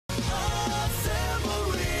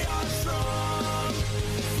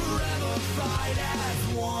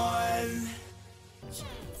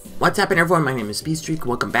What's happening, everyone? My name is Speedstreak.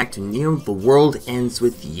 Welcome back to Neo, The World Ends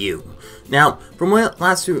With You. Now, from where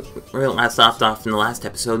last left off in the last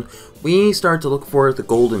episode, we started to look for the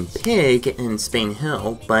golden pig in Spain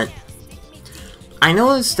Hill, but I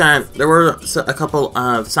noticed that there were a couple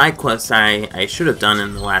of side quests I should have done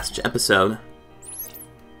in the last episode.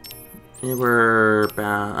 They were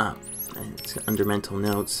about it's under mental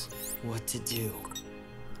notes. What to do?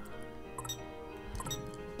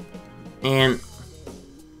 And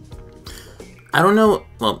I don't know.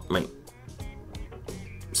 Well, wait.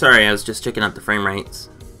 Sorry, I was just checking out the frame rates.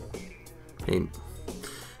 I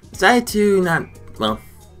decided to not, well,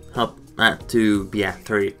 help not to be at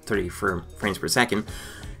 30 frames per second.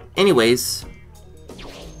 Anyways,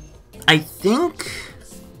 I think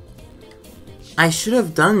I should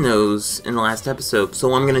have done those in the last episode. So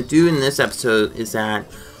what I'm gonna do in this episode is that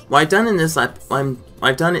what I've done in this what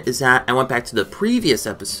I've done is that I went back to the previous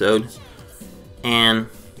episode and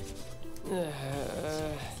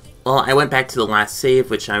well, I went back to the last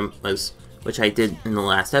save, which I did in the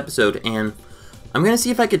last episode, and I'm gonna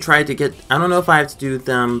see if I could try to get. I don't know if I have to do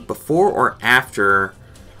them before or after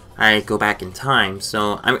I go back in time.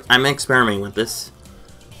 So I'm experimenting with this.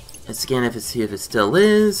 Let's scan if see if it still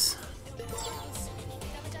is.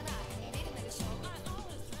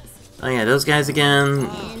 Oh yeah, those guys again,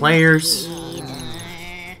 players.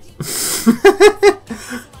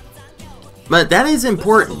 But that is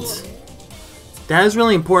important. That is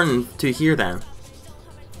really important to hear that.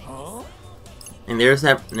 And there's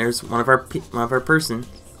one of our person.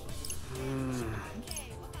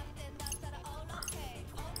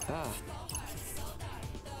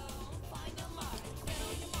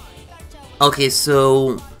 Okay,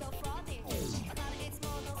 so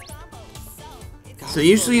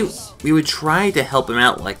usually we would try to help him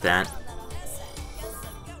out like that.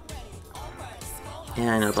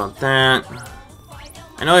 Yeah, I know about that.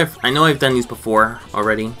 I know I've done these before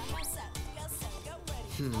already.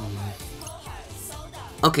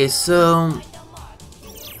 Okay, so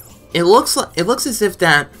it looks as if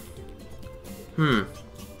that.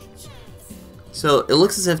 So it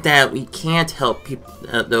looks as if that we can't help people.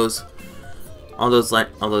 All those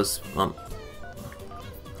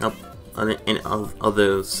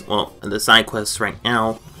the side quests right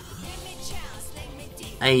now.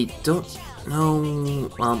 I don't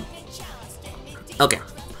know. Okay.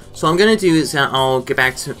 So what I'm gonna do is I'll get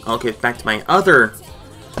back to my other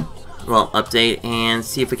update and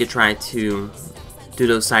see if we could try to do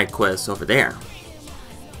those side quests over there.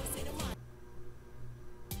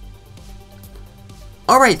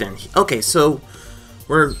 Alright then. Okay, so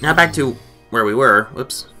we're now back to where we were.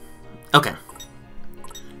 Whoops. Okay.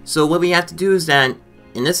 So what we have to do is that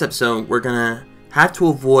in this episode we're gonna have to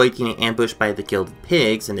avoid getting ambushed by the Gilded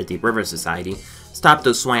Pigs and the Deep River Society, stop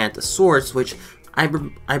those swine at the source, which I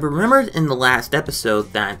remembered in the last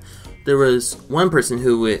episode that there was one person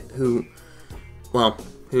who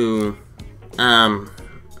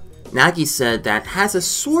Nagi said that has a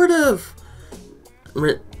sort of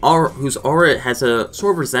whose aura has a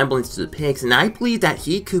sort of resemblance to the pigs, and I believe that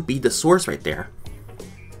he could be the source right there.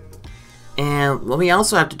 And what we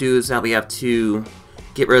also have to do is that we have to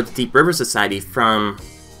get rid of the Deep River Society from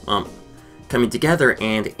coming together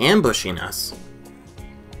and ambushing us.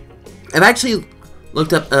 I've actually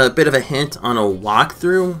looked up a bit of a hint on a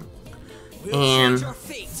walkthrough, and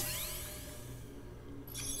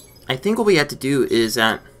I think what we have to do is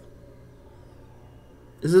that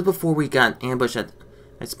this is before we got ambushed at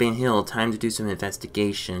Spain Hill. Time to do some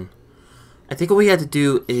investigation. I think what we had to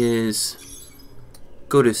do is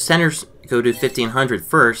go to 1500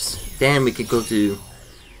 first, then we could go to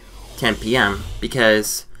 10 p.m.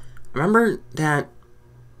 because remember that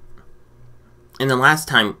in the last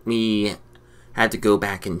time we had to go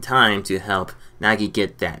back in time to help Nagi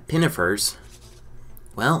get that pin of hers.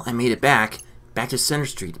 Well, I made it back to Center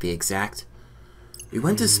Street to be exact. We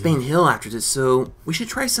went to Spain Hill after this, so we should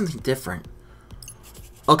try something different.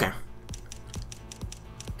 Okay.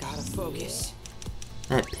 Gotta focus.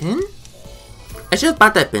 That pin? I should have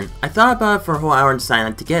bought that pin. I thought about it for a whole hour and decided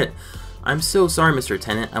not to get it. I'm so sorry, Mr.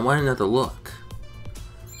 Attendant. I want another look.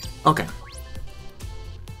 Okay.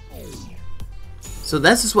 So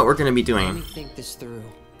this is what we're going to be doing. Let me think this through.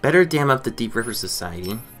 Better dam up the Deep River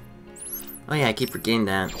Society. Oh yeah, I keep forgetting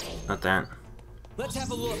that. Not that. Let's have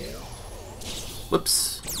a look.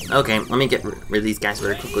 Whoops. Okay, let me get rid of these guys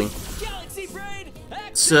very quickly.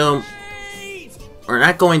 So, we're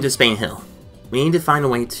not going to Spain Hill. We need to find a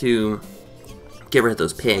way to get rid of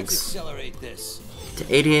those pigs. To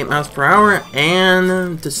 88 miles per hour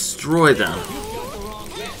and destroy them.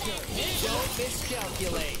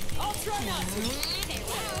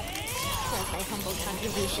 valuable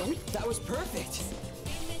contribution. That was perfect.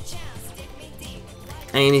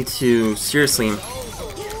 I need to seriously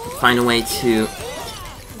find a way to...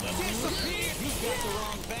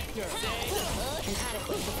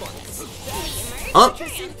 Oh!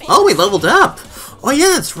 Oh, we leveled up! Oh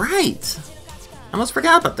yeah, that's right! I almost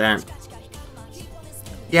forgot about that.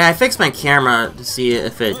 Yeah, I fixed my camera to see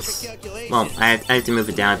if it's... Well, I had to move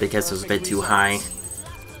it down because it was a bit too high.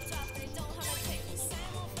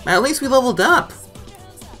 But at least we leveled up!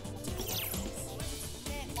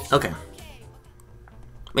 Okay.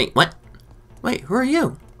 Wait, what? Wait, who are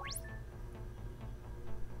you?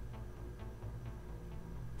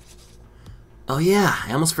 Oh yeah,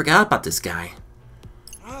 I almost forgot about this guy.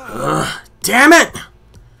 Ugh, damn it!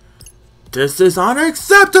 This is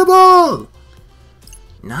unacceptable!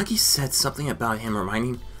 Nagi said something about him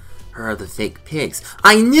reminding her of the fake pigs.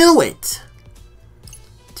 I knew it!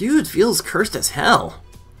 Dude feels cursed as hell.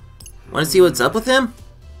 Wanna see what's up with him?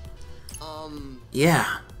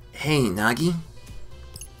 Yeah. Hey, Nagi.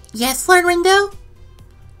 Yes, Lord Rindo?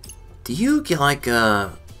 Do you get like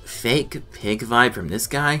a fake pig vibe from this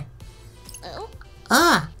guy? Oh.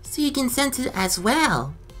 Ah, so you can sense it as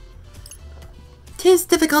well. 'Tis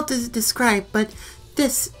difficult to describe, but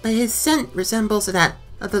his scent resembles that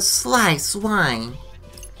of the sly swine.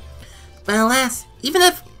 But alas, even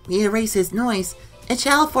if we erase his noise, it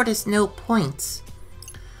shall afford us no points.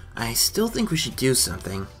 I still think we should do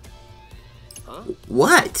something. Huh?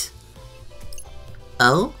 What?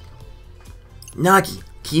 Oh? Nagi,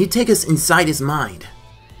 can you take us inside his mind?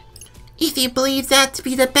 If you believe that to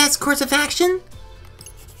be the best course of action?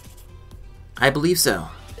 I believe so.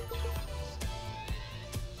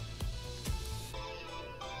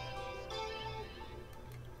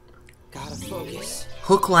 Gotta focus.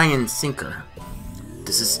 Hook, line, and sinker.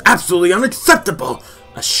 This is absolutely unacceptable!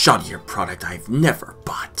 A shoddier product I've never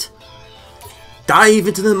bought. Dive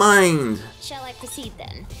into the mind! Shall I proceed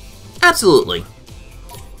then? Absolutely.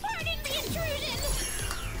 Pardon the intrusion!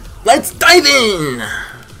 Let's dive in!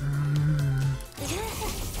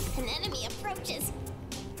 An enemy approaches.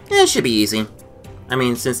 It should be easy. I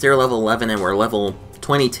mean, since they're level 11 and we're level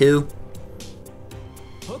 22.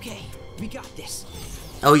 Okay, we got this.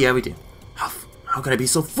 Oh yeah, we do. How could I be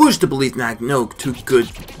so foolish to believe that no too good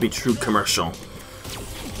to be true commercial?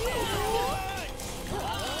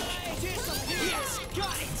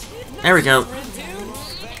 There we go.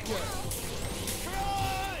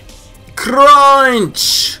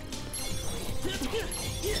 Crunch!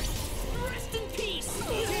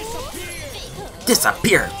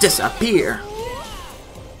 Disappear! Disappear!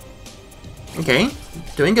 Okay,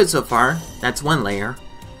 doing good so far. That's one layer.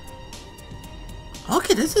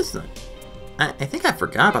 Okay, this is... I think I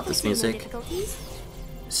forgot about this music.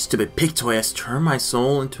 Stupid pig toy has turned my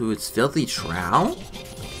soul into its filthy trowel?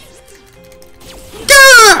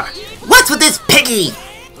 Gah! What's with this piggy?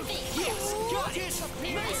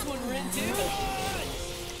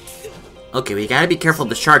 Okay, we gotta be careful of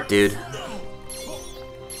the shark, dude.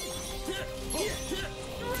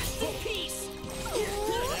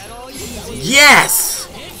 Yes!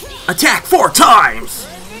 Attack 4 times!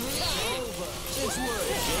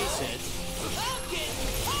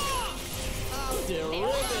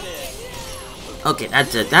 Okay,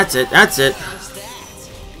 that's it, that's it, that's it.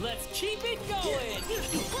 Let's keep it going.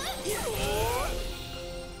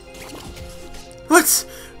 What's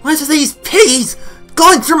with these piggies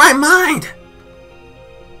going through my mind?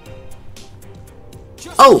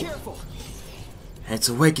 Oh! It's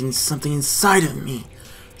awakened something inside of me.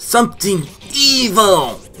 Something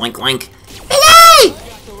evil! Wink wink. Hey!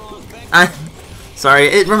 Sorry,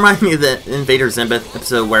 it reminded me of the Invader Zim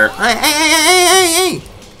episode where... Hey!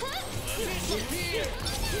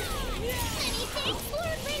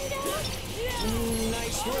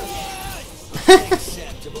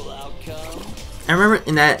 I remember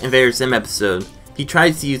in that Invader Zim episode, he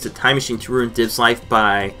tried to use the time machine to ruin Div's life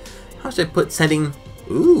by... How should I put sending...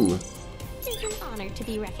 Ooh. It's an honor to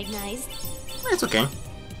be recognized. That's okay.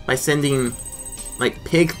 By sending, like,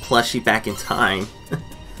 Pig plushie back in time.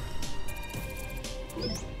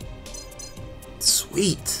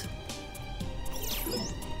 Sweet.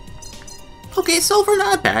 Okay, silver,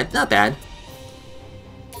 not bad, not bad.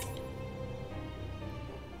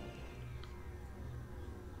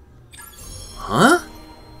 Huh?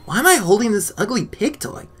 Why am I holding this ugly pig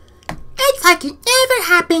toy? It's like it never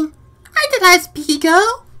happened. Where did that piggy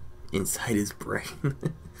go? Inside his brain.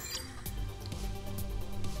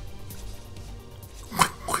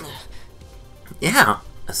 Yeah,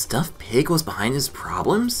 a stuffed pig was behind his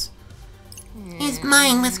problems? His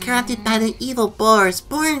mind was corrupted by the evil boars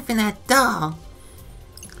born from that doll.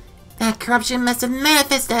 That corruption must have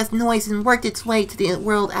manifested as noise and worked its way to the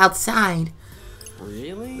world outside.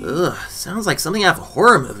 Really? Ugh, sounds like something out of a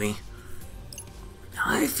horror movie.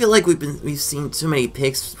 I feel like we've seen too many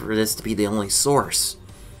pigs for this to be the only source.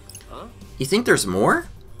 Huh? You think there's more?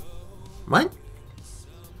 What?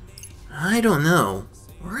 I don't know.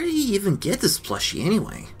 Where did he even get this plushie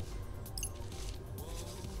anyway?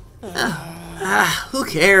 Who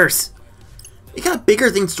cares? We got bigger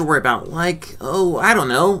things to worry about, like, oh, I don't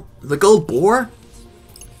know, the gold boar?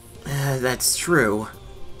 That's true.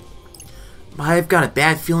 But I've got a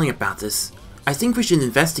bad feeling about this. I think we should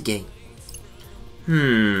investigate.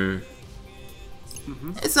 It's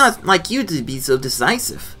not like you to be so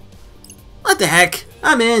decisive. What the heck?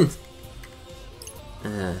 I'm in.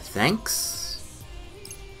 Thanks?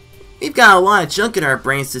 We've got a lot of junk in our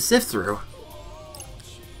brains to sift through.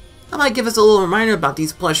 How about give us a little reminder about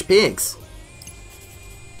these plush pigs?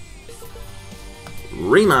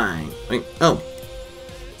 Remind. Wait, oh.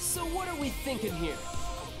 So what are we thinking here?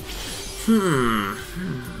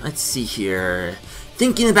 Let's see here.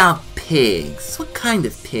 Thinking about pigs. What kind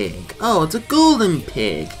of pig? Oh, it's a golden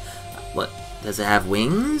pig. What? Does it have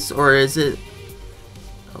wings? Or is it...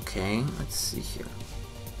 Okay, let's see here.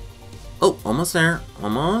 Oh, almost there.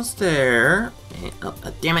 Almost there. And, oh,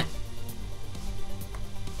 damn it.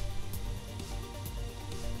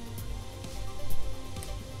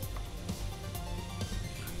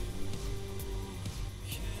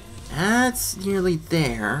 That's nearly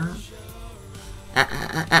there.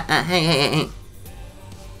 Hey.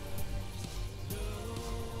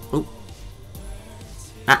 Oh.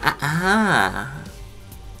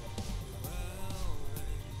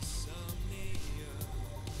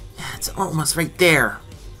 It's almost right there.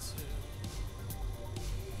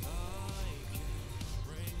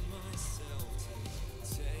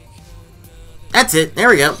 That's it. There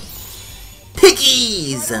we go.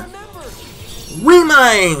 Piggies!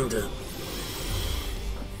 Remind!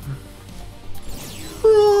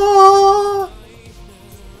 Oh,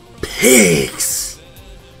 pigs!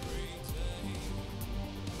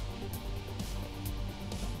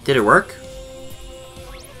 Did it work?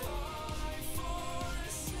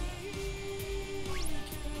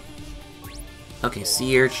 Okay,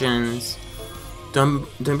 sea urchins.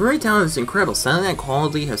 Dunbury Town is incredible. Selling that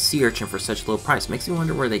quality of sea urchin for such low price makes me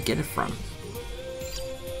wonder where they get it from.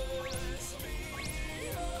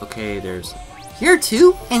 Okay, there's Here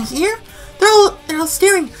too? And here? They're all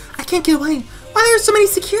staring. I can't get away. Why are there so many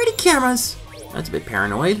security cameras? That's a bit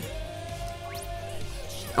paranoid.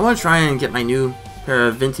 I want to try and get my new pair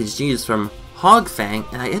of vintage jeans from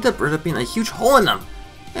Hogfang, and I end up ripping a huge hole in them.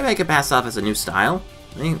 Maybe I could pass off as a new style.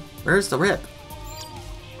 I mean, where's the rip?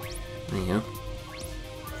 There you go.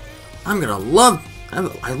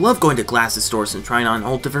 I love going to glasses stores and trying on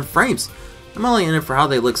all different frames. I'm only in it for how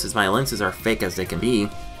they look since my lenses are fake as they can be.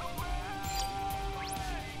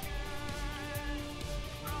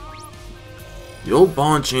 The old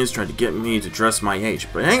ball and chains tried to get me to dress my age,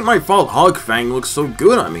 but it ain't my fault Hogfang looks so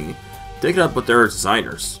good on me. Take it up with their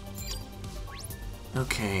designers.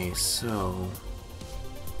 Okay, so...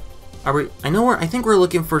 I think we're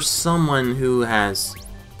looking for someone who has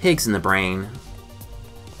pigs in the brain.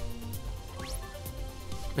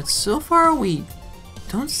 But so far we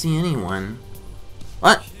don't see anyone.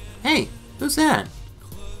 What? Hey, who's that?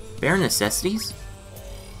 Bare necessities?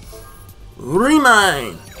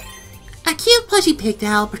 Remind! A cute plushy pig to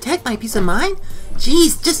help protect my peace of mind?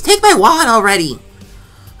 Jeez, just take my wallet already!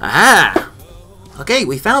 Aha! Okay,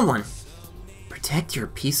 we found one. Protect your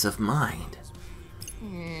peace of mind.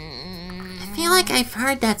 I feel like I've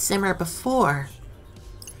heard that simmer before.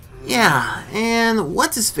 Yeah, and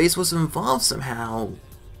what's-his-face was involved somehow.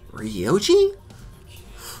 Ryoji?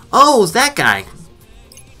 Oh, it's that guy.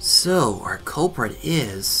 So, our culprit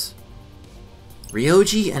is...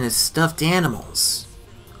 Ryoji and his stuffed animals.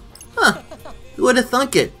 Huh, who would have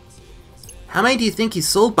thunk it? How many do you think he's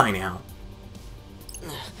sold by now?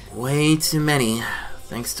 Way too many,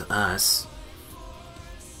 thanks to us.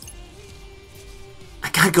 I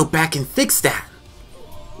gotta go back and fix that!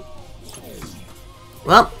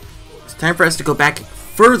 Well, it's time for us to go back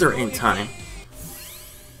further in time.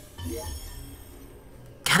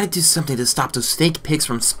 Gotta do something to stop those fake pigs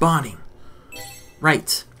from spawning.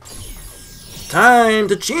 Right. Time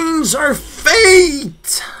to change our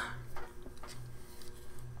fate!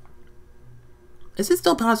 Is it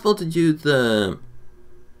still possible to do the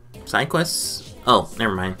side quests? Oh,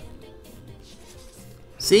 never mind.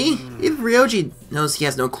 See? Even Ryoji knows he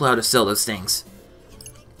has no clue how to sell those things.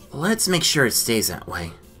 Let's make sure it stays that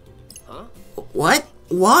way. Huh? What?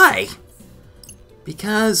 Why?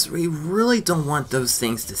 Because we really don't want those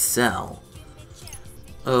things to sell.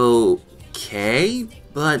 Okay,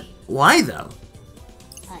 but why though?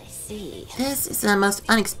 I see. This is the most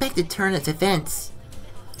unexpected turn of events.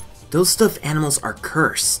 Those stuffed animals are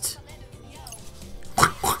cursed.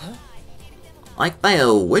 Like by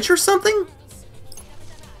a witch or something?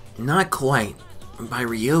 Not quite. By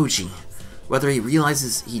Ryoji, whether he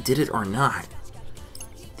realizes he did it or not.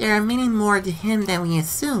 There are many more to him than we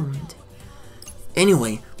assumed.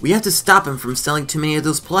 Anyway, we have to stop him from selling too many of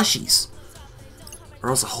those plushies. Or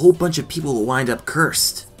else a whole bunch of people will wind up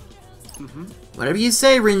cursed. Whatever you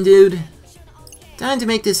say, Rindude. Time to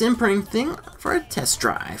make this imprinting thing for a test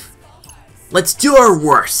drive. Let's do our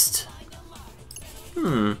worst.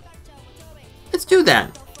 Let's do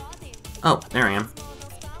that. Oh, there I am.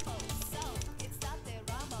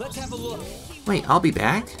 Let's have a look. Wait, I'll be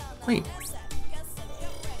back? Wait.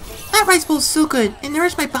 That rice bowl is so good. It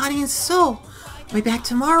nourished my body and soul. I'll be back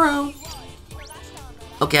tomorrow.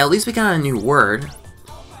 Okay, at least we got a new word.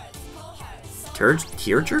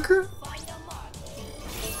 Tearjerker?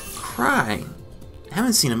 Cry. I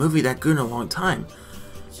haven't seen a movie that good in a long time.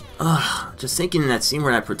 Ugh, just thinking in that scene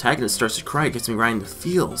where that protagonist starts to cry gets me right in the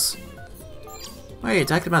feels. Wait, you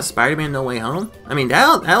talking about Spider-Man No Way Home? I mean,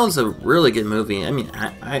 that was a really good movie. I mean,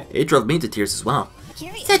 it drove me to tears as well.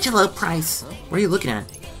 Such a low price. What are you looking at?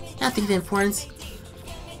 Nothing of importance.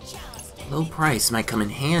 Low price might come in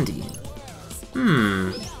handy.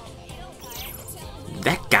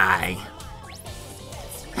 That guy.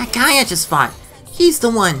 That guy I just fought. He's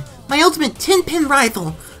the one. My ultimate 10-pin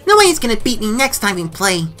rival. No way he's gonna beat me next time we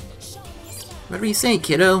play. Whatever you say,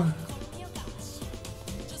 kiddo.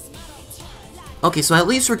 Okay, so at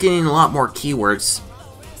least we're getting a lot more keywords.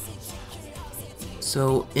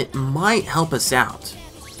 So it might help us out.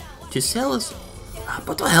 To sell us...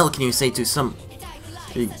 What the hell can you say to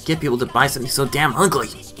get people to buy something so damn ugly?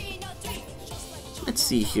 Let's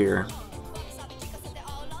see here.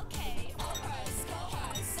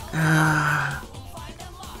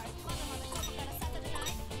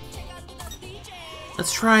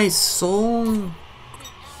 Let's try Soul...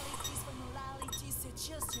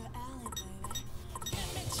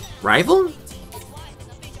 Rival?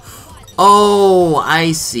 Oh,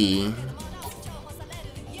 I see.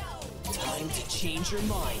 Time to change your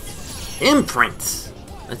mind. Imprint.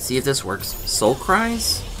 Let's see if this works. Soul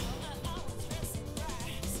Cries?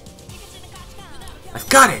 I've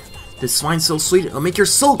got it! This swine's so sweet it'll make your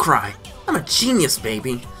soul cry. I'm a genius,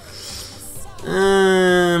 baby.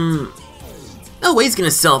 No way's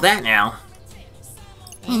gonna sell that now.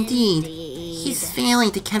 Indeed. He's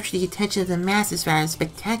failing to capture the attention of the masses rather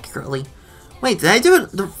spectacularly. Wait, did I do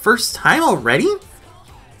it the first time already?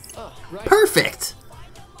 Right. Perfect!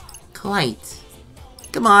 Quite.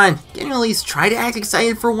 Come on, can you at least try to act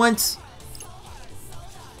excited for once?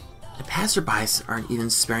 The passerbys aren't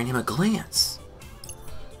even sparing him a glance.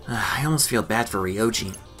 I almost feel bad for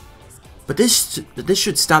Ryoji. But this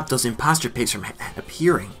should stop those imposter pigs from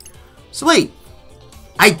appearing. So wait,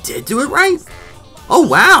 I did do it right? Oh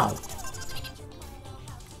wow!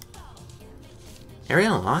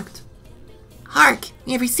 Area unlocked? Hark!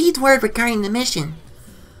 We have received word regarding the mission.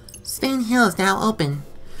 Spain Hill is now open.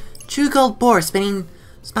 True gold boar spotted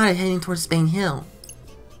heading towards Spain Hill.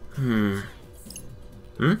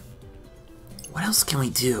 What else can we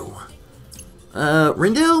do?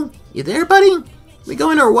 Rindo? You there, buddy? We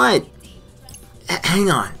going or what? Hang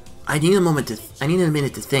on. I need a minute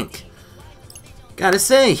to think. Gotta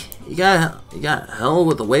say, you got hell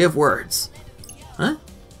with the way of words. Huh?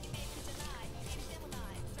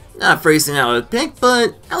 Not phrasing out of the pick,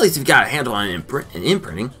 but at least you've got a handle on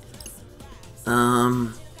imprinting.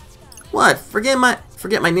 What? Forget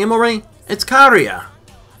my name already? It's Karia.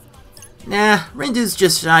 Nah, Rindu's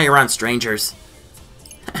just shy around strangers.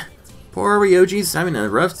 Poor Ryoji's having a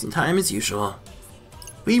rough time as usual.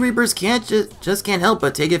 We Reapers can't just can't help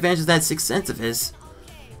but take advantage of that sixth sense of his.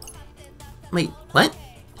 Wait, what?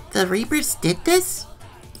 The Reapers did this?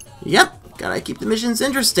 Yep, gotta keep the missions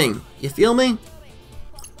interesting. You feel me?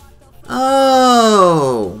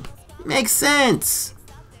 Oh, makes sense.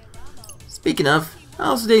 Speaking of,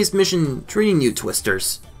 how's today's mission treating you,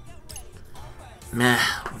 Twisters? Meh,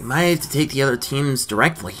 we might have to take the other teams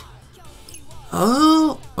directly.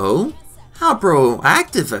 Oh? How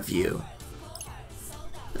proactive of you.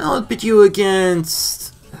 I'll pit you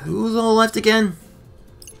against... who's all left again?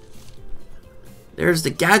 There's the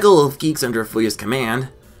gaggle of geeks under Fuya's command.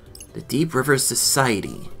 The Deep River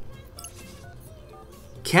Society.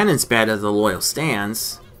 Cannon's Bad of the Loyal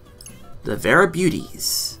Stands. The Vera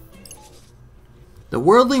Beauties. The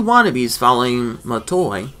Worldly Wannabes following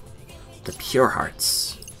Motoi. The Pure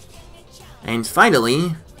Hearts. And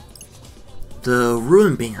finally, the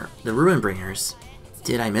Ruin Bringers.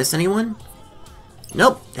 Did I miss anyone?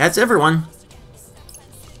 Nope, that's everyone.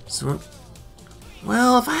 So,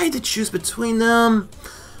 well, if I had to choose between them,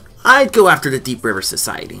 I'd go after the Deep River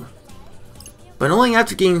Society. But only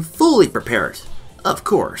after getting fully prepared, of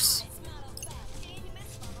course.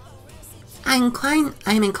 I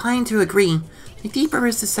am inclined to agree. The Deep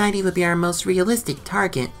River Society would be our most realistic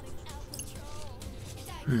target.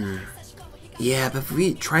 Yeah, but if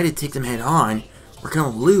we try to take them head on, we're gonna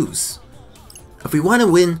lose. If we want to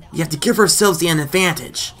win, we have to give ourselves the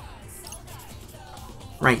advantage.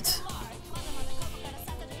 Right.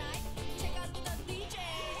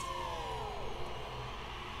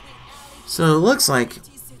 So it looks like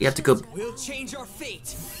we have to go. We'll change our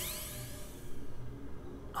fate.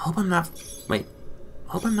 Hope I'm not. Wait.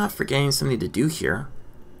 Hope I'm not forgetting something to do here.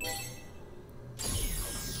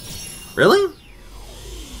 Really?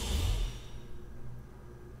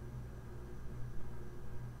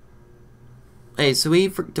 Hey, so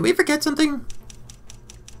did we forget something?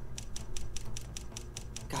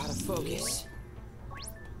 Gotta focus.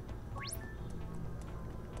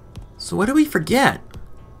 So what do we forget?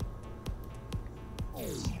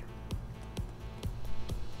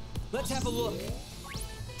 Let's have a look.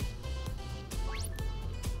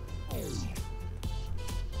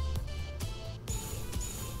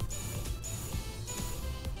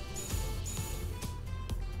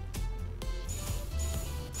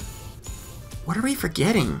 What are we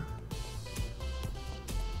forgetting?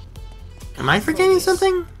 Am I forgetting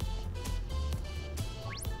something?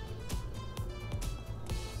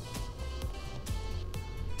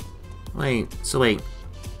 Wait.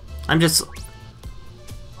 I'm just...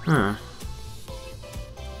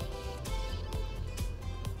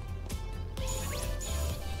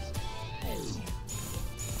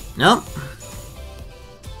 Nope.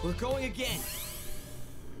 We're going again.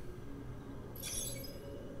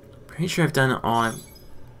 Pretty sure I've done it all.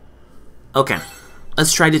 Okay.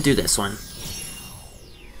 Let's try to do this one.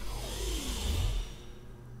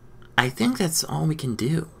 I think that's all we can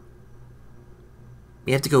do.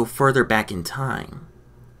 We have to go further back in time.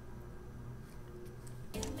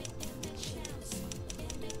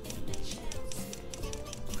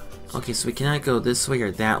 Okay, so we cannot go this way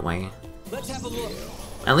or that way. Let's have a look.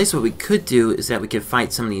 At least what we could do is that we could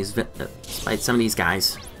fight some of these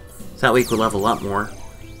guys. So that way we could level up more.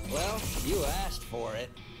 Well, you asked for it.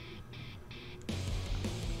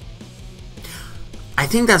 I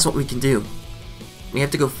think that's what we can do. We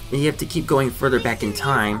have to go. We have to keep going further back in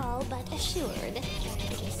time. All but assured.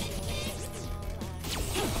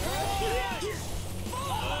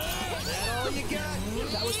 All you got?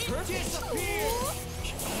 That was perfect.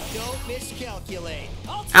 Don't miscalculate.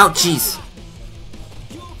 Ouch, jeez.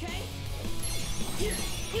 You okay?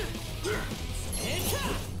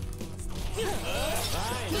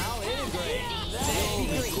 Fine, I'll integrate.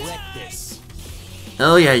 You'll regret this.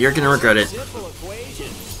 Oh yeah, you're gonna regret it. Simple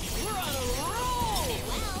equation. We're on a roll.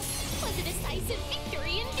 Well, was a decisive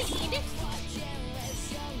victory indeed.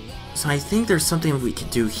 So I think there's something we could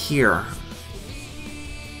do here.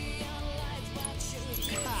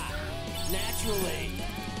 Naturally.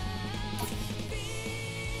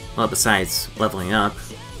 Well, besides leveling up.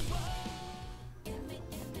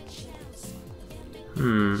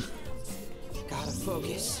 Gotta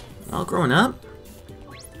focus. All growing up?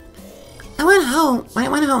 When I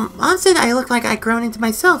went home, Mom said I looked like I'd grown into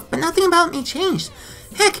myself, but nothing about me changed.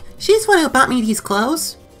 Heck, she's the one who bought me these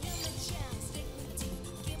clothes.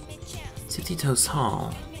 Tipsy Toes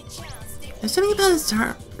Hall. There's something about this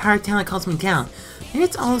power of talent calls me down. Maybe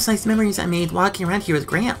it's all those nice memories I made walking around here with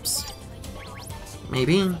Gramps.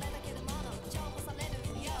 Maybe.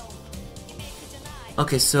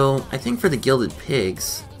 Okay, so I think for the Gilded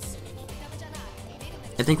Pigs,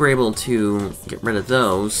 I think we're able to get rid of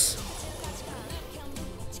those.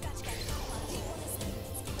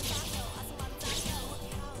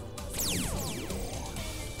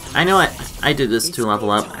 I know I did this to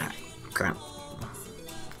level up. Crap.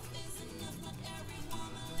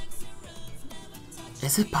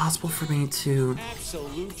 Is it possible for me to...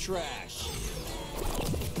 Absolute trash.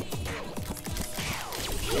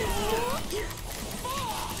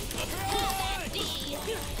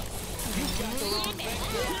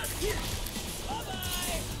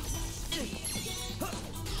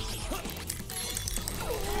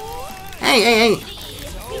 Hey!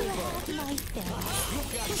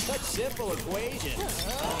 Such simple equation.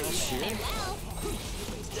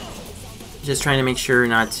 Just trying to make sure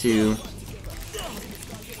not to...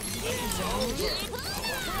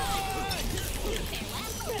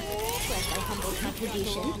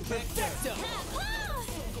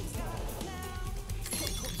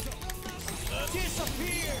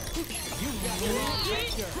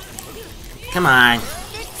 Come on.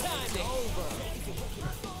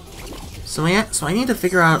 So I need to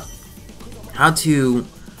figure out how to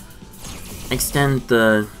extend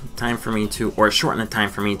the time for me to, or shorten the time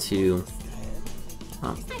for me to.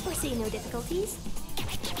 I foresee no difficulties.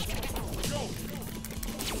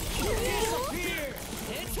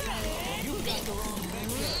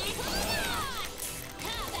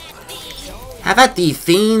 How about the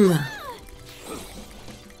fiend?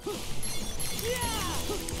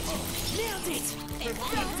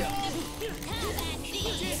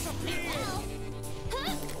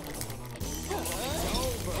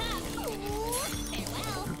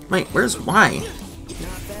 Wait, where's Y?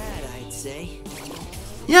 Not bad, I'd say.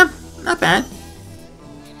 Yeah, not bad.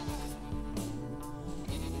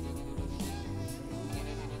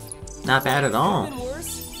 Not bad at all. Been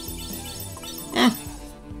worse. Eh.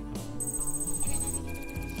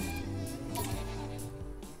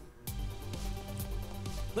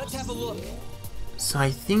 Let's have a look. So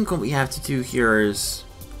I think what we have to do here is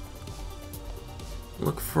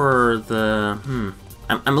look for the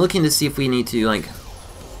I'm looking to see if we need to like.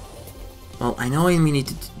 Well, I know we need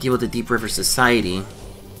to deal with the Deep River Society.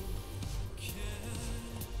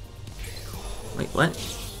 Wait, what?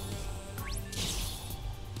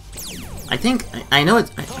 I think I know it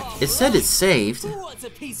said it's saved. Who wants a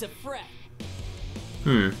piece of fret?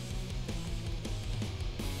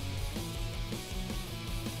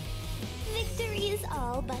 Victory is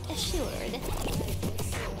all but assured.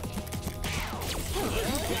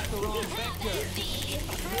 Got the wrong vector.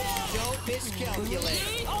 Don't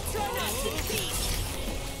miscalculate. I'll try not to.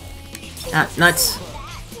 Ah, nuts!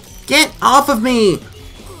 Get off of me!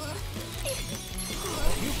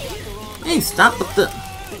 Hey, stop with the. No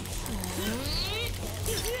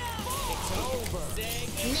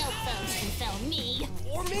foes can fell me.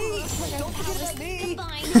 Or me. Don't forget about me.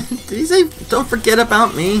 Combined, Did he say don't forget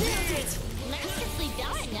about me? masterfully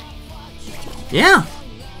done. Yeah.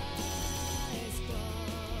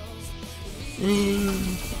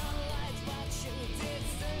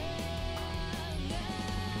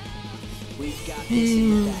 We've got this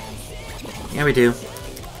in the bag. Yeah, we do.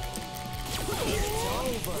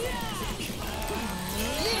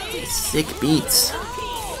 Sick beats.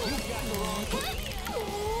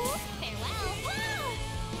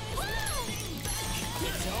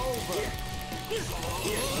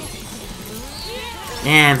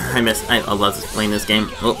 Man, I love playing this game.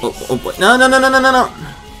 Oh, no, no, no, no, no, no, no.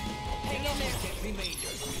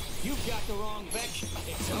 You've got the wrong vector.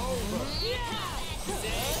 It's over.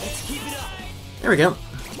 Let's keep it up. There we go.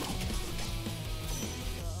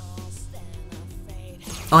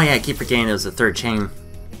 Oh yeah, I keep forgetting it was the third chain.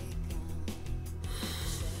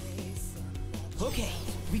 Okay,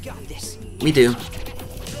 we got this. We do.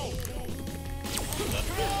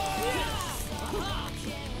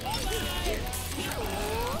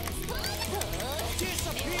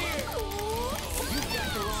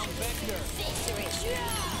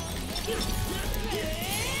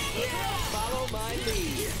 Follow my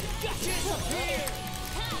lead. Disappear.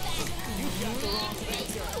 You've got the wrong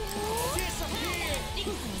vector. Disappear.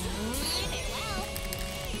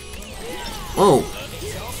 Whoa.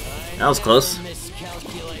 That was close.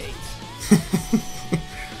 Miscalculate.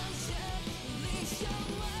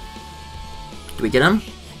 Did we get him?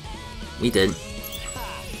 We did.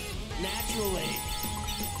 Naturally.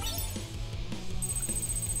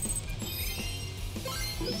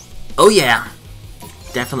 Oh yeah!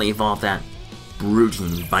 Definitely evolve that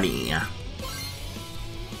brooding bunny. I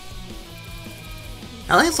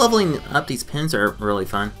like leveling up these pins are really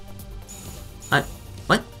fun.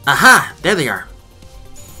 What? Aha! There they are!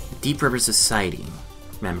 Deep River Society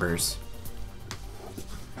members.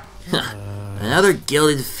 Another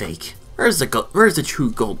gilded fake. Where's the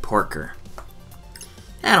true gold porker?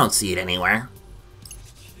 I don't see it anywhere.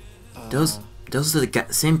 Those are the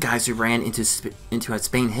same guys who ran into at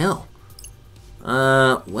Spain Hill.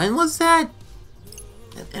 When was that?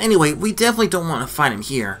 Anyway, we definitely don't want to fight him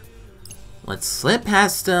here. Let's slip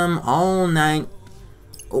past them all night.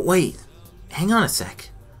 Oh, wait. Hang on a sec.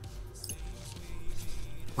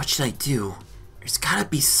 What should I do? There's gotta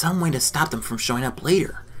be some way to stop them from showing up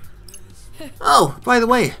later. Oh, by the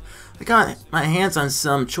way, I got my hands on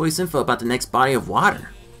some choice info about the next body of water.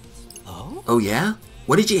 Oh? Oh yeah?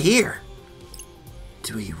 What did you hear?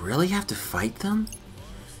 Do we really have to fight them?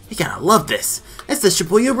 You gotta love this. It's the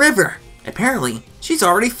Shibuya River. Apparently, she's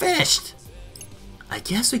already finished. I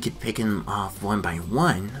guess we could pick them off one by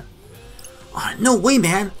one. Oh, no way,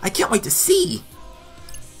 man. I can't wait to see.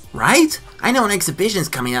 Right? I know an exhibition's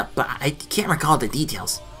coming up, but I can't recall the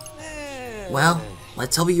details. Well,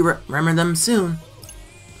 let's hope you remember them soon.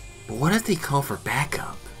 But what if they call for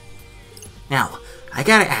backup? Now, I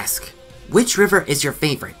gotta ask, which river is your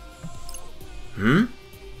favorite? Hmm?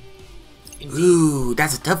 Ooh,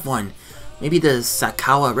 that's a tough one. Maybe the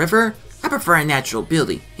Sakawa River? I prefer a natural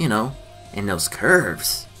beauty, you know, and those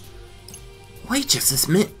curves. Wait just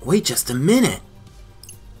a minute.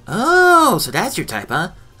 Oh, so that's your type,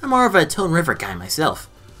 huh? I'm more of a Tone River guy myself.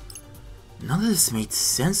 None of this made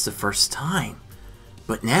sense the first time.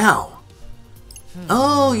 But now...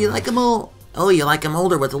 Oh, you like 'em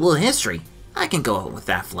older with a little history. I can go with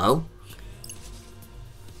that flow.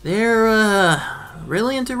 They're,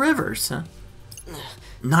 really into rivers, huh?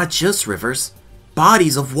 Not just rivers.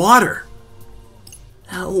 Bodies of water.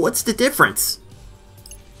 What's the difference?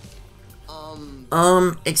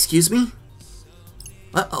 Excuse me?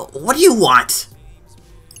 What do you want?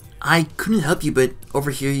 I couldn't help you but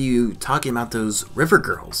overhear you talking about those river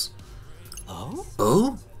girls. Oh?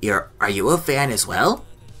 Oh? Are you a fan as well?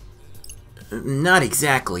 Not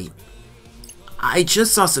exactly. I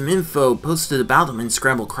just saw some info posted about them in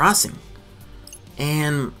Scramble Crossing.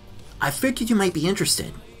 And I figured you might be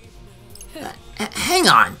interested. Hang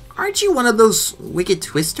on, aren't you one of those wicked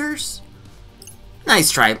twisters? Nice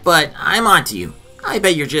try, but I'm onto you. I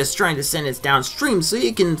bet you're just trying to send us downstream so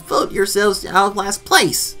you can float yourselves out of last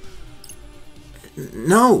place.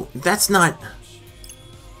 No, that's not...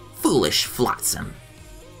 Foolish flotsam.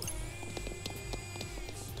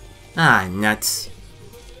 Ah, nuts.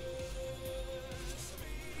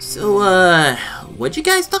 So, what'd you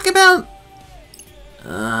guys talk about?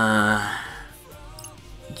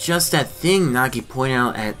 Just that thing Nagi pointed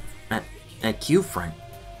out at Q-Front.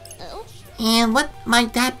 Oh? And what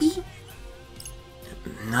might that be?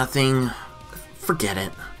 Nothing. Forget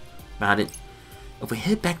it. About it. If we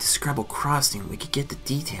head back to Scrabble Crossing, we could get the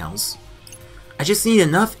details. I just need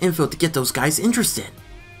enough info to get those guys interested.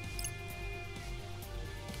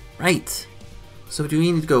 Right. So do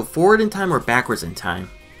we need to go forward in time or backwards in time?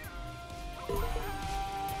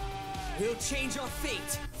 We'll change our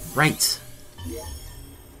fate. Right.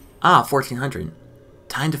 Ah, 1400.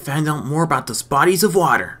 Time to find out more about those bodies of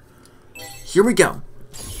water. Here we go.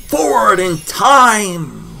 Forward in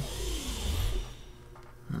time!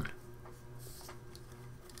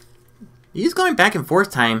 These going back and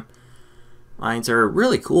forth time lines are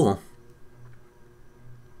really cool.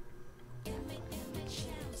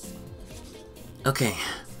 Okay,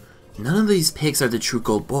 none of these pigs are the true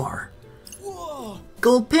gold boar. Whoa!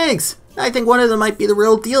 Gold pigs! I think one of them might be the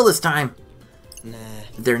real deal this time. Nah.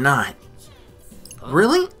 They're not.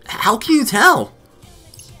 Really? How can you tell?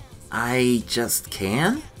 I just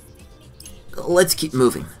can? Let's keep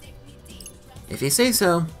moving. If you say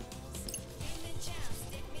so.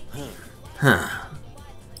 Huh.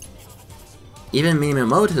 Even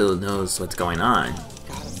Minamoto knows what's going on.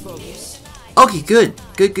 Gotta focus. Okay, good.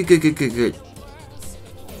 Good.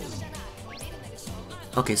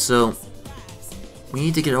 Okay, so we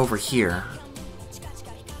need to get over here.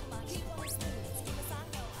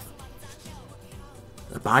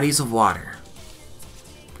 The bodies of water.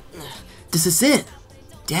 This is it!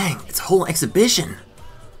 Dang, it's a whole exhibition.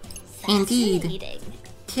 Indeed. Fascinating.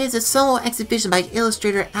 'Tis a solo exhibition by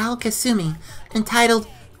illustrator Al Kasumi, entitled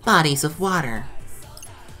Bodies of Water.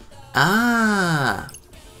 Ah.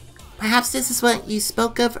 Perhaps this is what you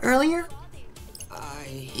spoke of earlier?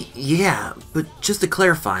 Yeah, but just to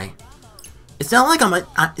clarify, it's not like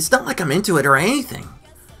I'm into it or anything.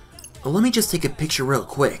 Let me just take a picture real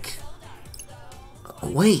quick.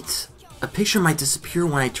 Wait, a picture might disappear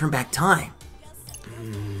when I turn back time.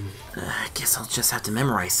 I guess I'll just have to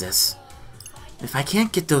memorize this. If I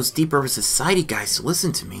can't get those Deep River Society guys to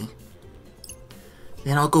listen to me,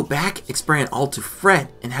 then I'll go back, explain it all to Fred,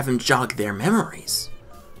 and have him jog their memories.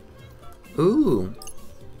 Ooh.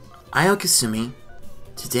 Io Kasumi.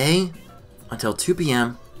 Today, until 2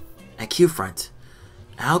 p.m. at Q-Front.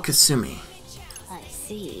 Al Kasumi. I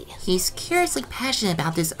see. He's curiously passionate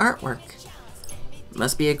about this artwork.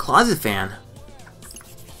 Must be a closet fan.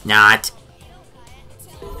 Not.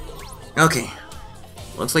 Okay.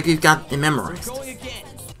 Looks like we've got it memorized. Going again.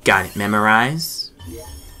 Got it memorized.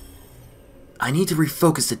 I need to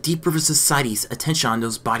refocus the Deep River Society's attention on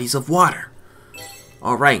those bodies of water.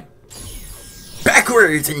 Alright.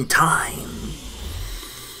 Backwards in time.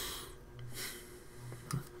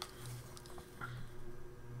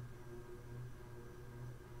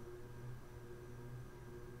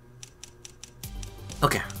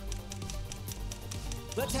 Okay.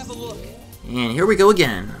 Let's have a look. And here we go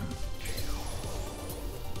again.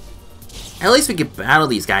 At least we can battle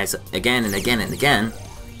these guys again and again and again.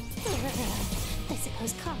 I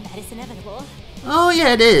suppose combat is inevitable. Oh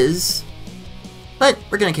yeah, it is. But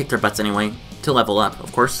we're gonna kick their butts anyway, to level up,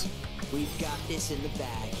 of course. We've got this in the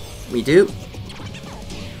bag. We do. You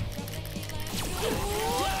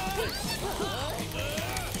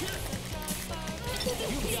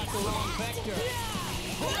got the wrong vector.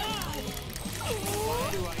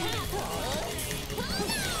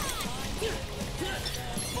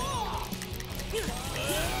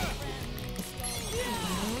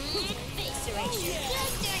 Face erasure.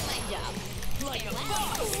 Just doing my job. Like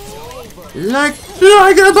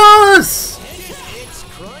a boss! It's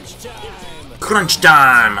crunch time. Crunch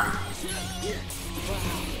time!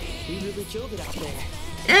 We really killed it out there.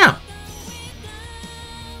 Yeah!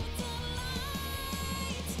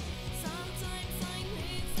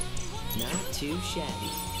 Not too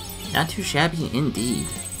shabby. Not too shabby indeed.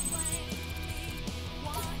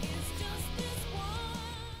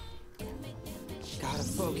 Gotta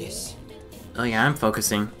focus. Oh yeah, I'm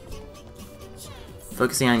focusing.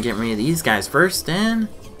 Focusing on getting rid of these guys first, and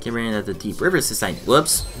getting rid of the Deep River Society.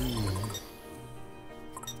 Whoops.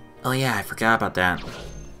 Oh yeah, I forgot about that.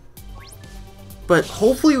 But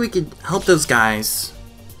hopefully we could help those guys.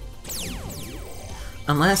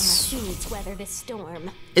 Unless... Let's weather this storm.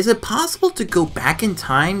 Is it possible to go back in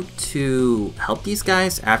time to help these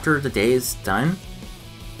guys after the day is done?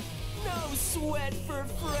 No sweat for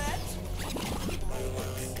fret.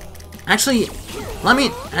 Actually,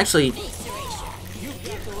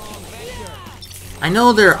 I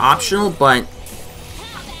know they're optional, but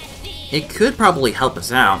it could probably help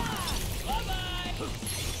us out.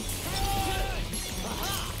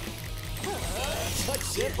 Such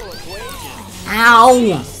simple equation.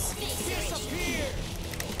 Ow!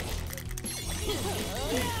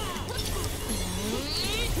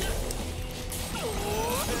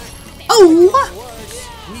 Oh!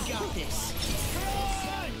 We got this.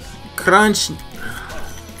 Crunch.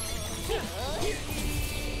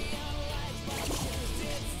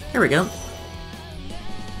 There we go.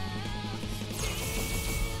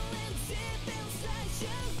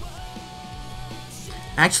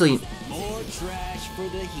 Actually, More trash for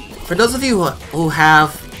the heat. for those of you who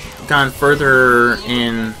have gone further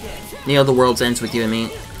in Neo the World's Ends with you and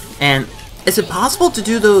me, and is it possible to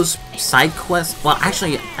do those side quests? Well,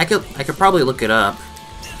 actually, I could probably look it up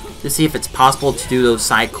to see if it's possible to do those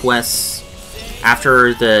side quests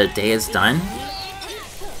after the day is done.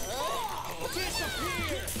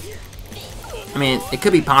 I mean, it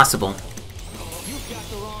could be possible. You've got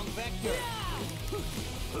the wrong vector.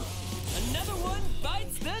 Another one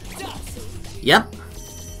bites the dust. Yep.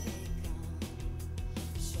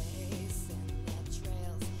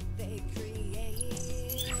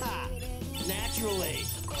 Ha! Naturally.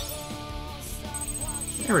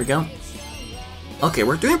 There we go. Okay,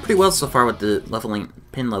 we're doing pretty well so far with the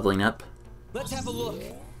pin leveling up. Let's have a look.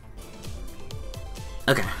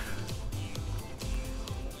 Okay.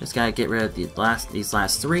 Just gotta get rid of these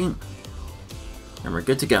last three, and we're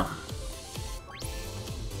good to go.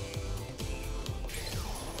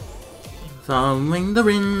 Following the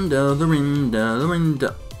Rindo, the Rindo, the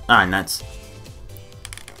Rindo. Ah, nuts.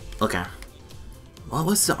 Okay. What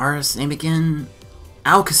was the artist's name again?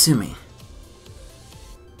 Ao Kasumi.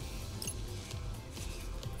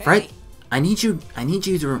 Right? I need you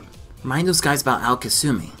to remind those guys about Ao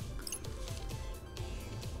Kasumi.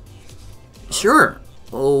 Sure.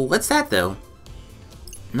 Oh, what's that though?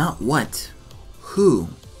 Not what. Who.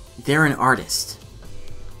 They're an artist.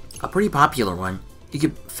 A pretty popular one. You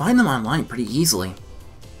could find them online pretty easily.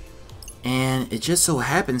 And it just so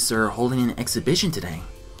happens they're holding an exhibition today.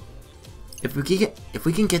 If we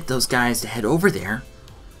can get those guys to head over there,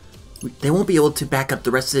 they won't be able to back up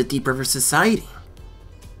the rest of the Deep River Society.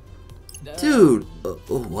 Dude,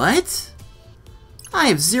 what? I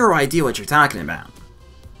have zero idea what you're talking about.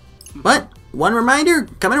 But, one reminder,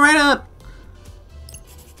 coming right up!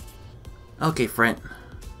 Okay, Fred.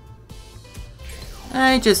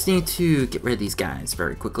 I just need to get rid of these guys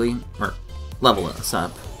very quickly, or level us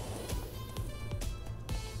up.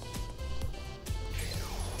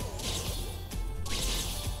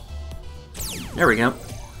 There we go.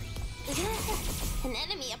 An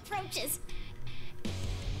enemy approaches.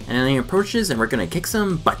 And then he approaches, and we're gonna kick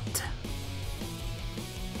some butt.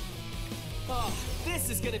 Oh, this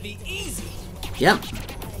is gonna be easy. Yep. You've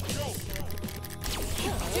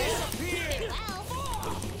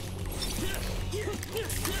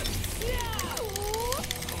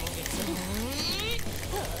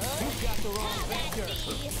got the wrong vector.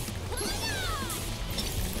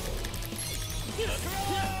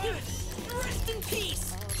 Rest in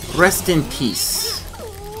peace. Rest in peace.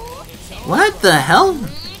 What the hell?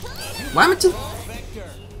 What happened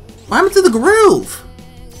to the groove?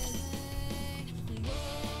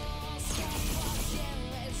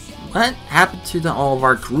 What happened to all of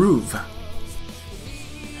our groove?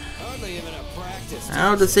 Hardly even a practice. I don't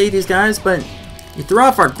know what to say to these guys, but you threw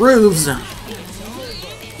off our grooves.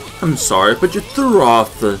 I'm sorry, but you threw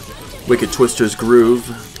off the Wicked Twister's groove.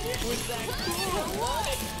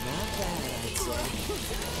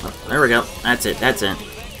 Oh, there we go. That's it. That's it.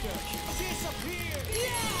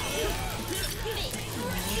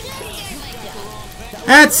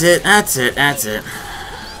 That's it. That's it. That's it.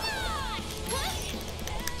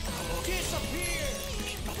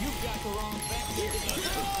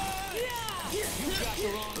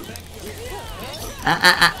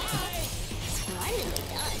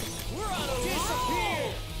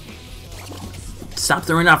 Stop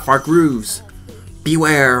throwing off our grooves.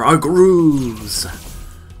 Beware our grooves.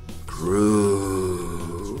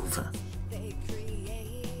 Groove.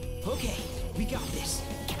 Okay, we got this.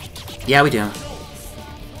 Yeah, we do.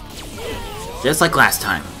 Just like last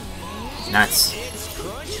time. Nuts.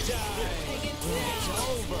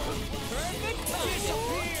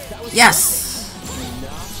 Yes!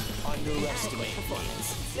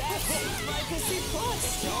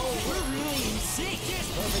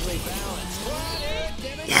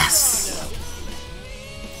 Yes!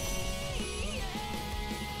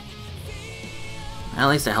 At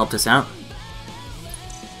least that helped us out.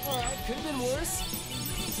 Could have been worse.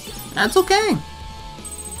 That's okay.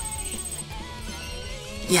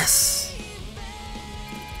 Yes!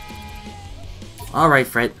 Alright,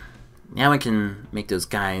 Fred. Now we can make those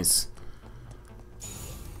guys...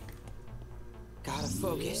 Gotta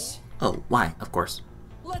focus. Oh, why? Of course.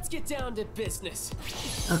 Let's get down to business.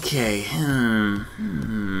 Okay,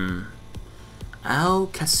 Ao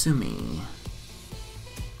Kasumi.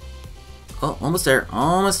 Oh, almost there.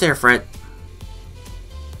 Almost there, Fred.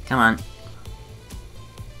 Come on.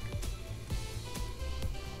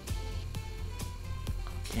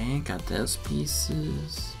 Okay, got those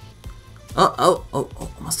pieces. Oh,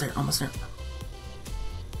 almost there, almost there.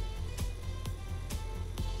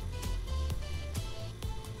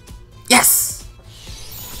 Yes!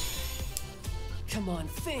 Come on,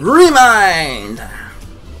 think. Remind!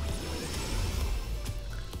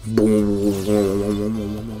 We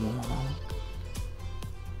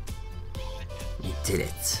did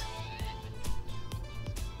it.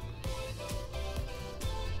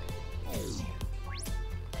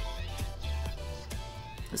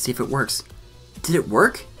 Let's see if it works. Did it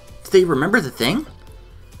work? Did they remember the thing?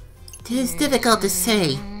 It is difficult to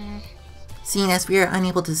say, seeing as we are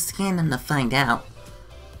unable to scan them to find out.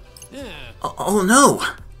 Oh no!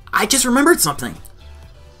 I just remembered something!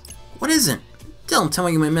 What is it? Don't tell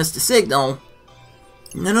me you missed a signal.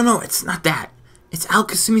 No, it's not that. It's Ao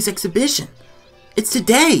Kasumi's exhibition. It's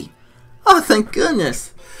today! Oh, thank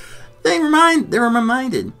goodness! They were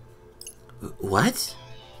reminded. What?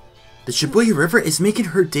 The Shibuya River is making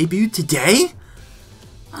her debut today?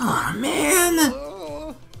 Oh man!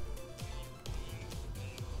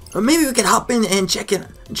 Or maybe we could hop in and check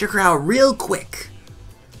her out real quick.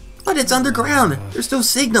 But it's underground. There's no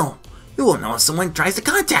signal. We won't know if someone tries to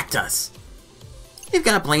contact us. We've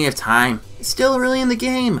got plenty of time. It's still early in the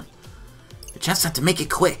game. We just have to make it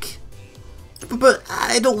quick. But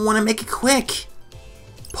I don't want to make it quick.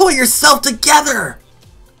 Pull yourself together!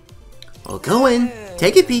 Well, go in,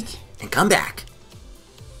 take a peek, and come back.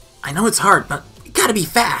 I know it's hard, but you gotta be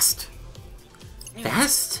fast.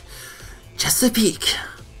 Fast? Just a peek.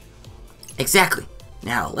 Exactly.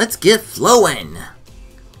 Now let's get flowing.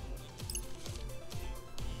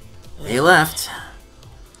 They left.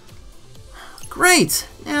 Great!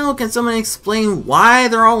 Now can someone explain why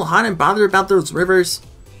they're all hot and bothered about those rivers?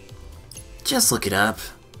 Just look it up.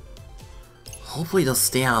 Hopefully they'll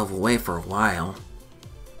stay out of the way for a while.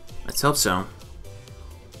 Let's hope so.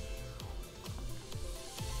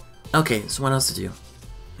 Okay, so what else to do?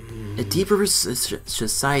 A deeper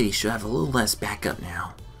society should have a little less backup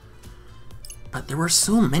now. But there were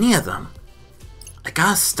so many of them. I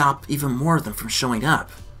gotta stop even more of them from showing up.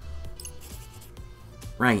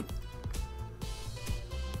 Right.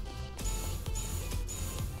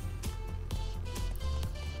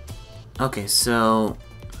 Okay, so...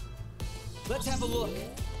 Let's have a look.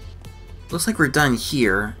 looks like we're done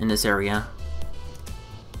here in this area.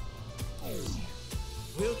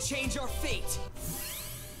 We'll change our fate.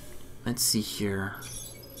 Let's see here.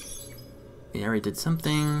 We already did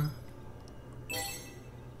something.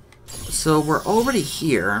 So we're already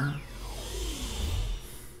here.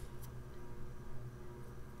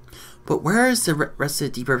 But where is the rest of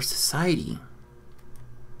the Deeper Society?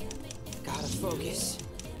 Gotta focus.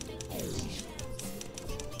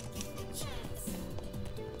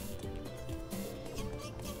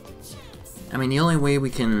 I mean, the only way we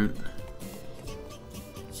can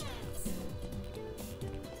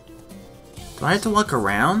Do I have to walk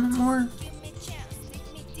around more?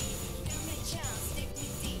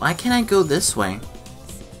 Why can't I go this way?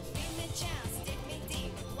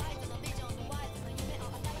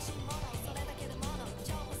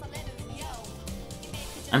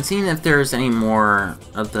 I'm seeing if there's any more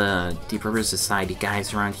of the Deep River Society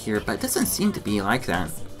guys around here, but it doesn't seem to be like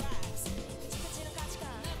that.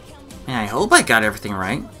 And I hope I got everything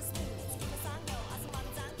right.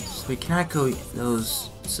 So we cannot go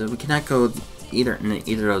those. So we cannot go either in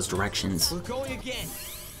either of those directions. We're going again.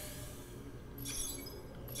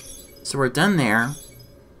 So we're done there.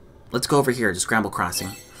 Let's go over here to Scramble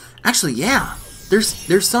Crossing. Actually, yeah,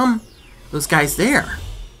 there's some those guys there.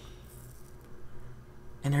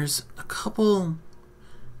 And there's a couple...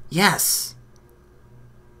 Yes!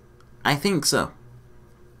 I think so.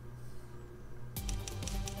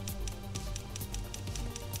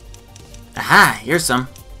 Aha! Here's some.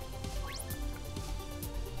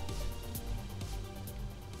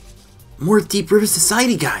 More Deep River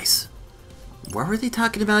Society guys! What were they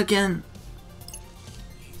talking about again?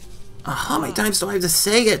 How many times do I have to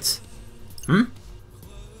say it? Hmm?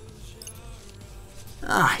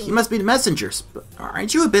 Ah, you must be the messengers, but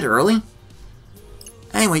aren't you a bit early?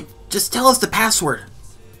 Anyway, just tell us the password.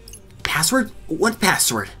 Password? What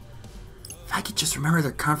password? If I could just remember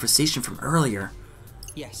their conversation from earlier.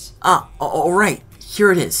 Yes. Ah, alright,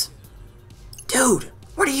 here it is. Dude,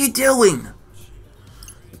 what are you doing?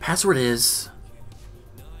 The password is...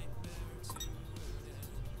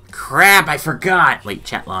 Crap, I forgot! Wait,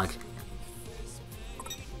 chat log.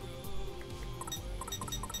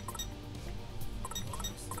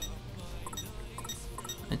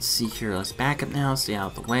 Let's see here, let's back up now, stay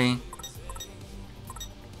out of the way.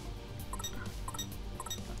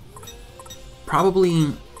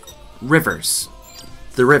 Probably rivers.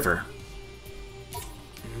 The river.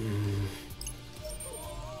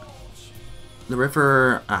 The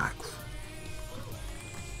river...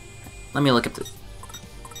 let me look at the...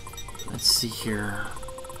 Let's see here.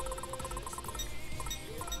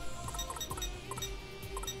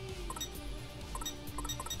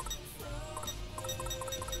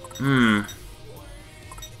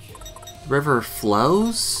 River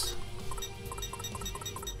flows?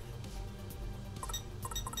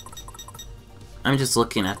 I'm just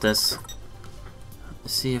looking at this.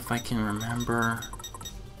 Let's see if I can remember.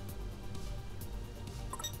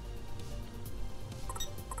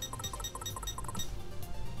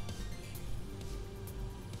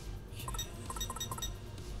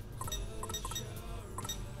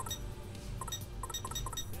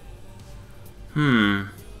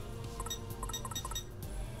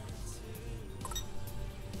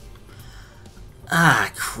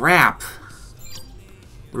 Ah, crap.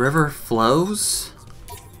 The river flows?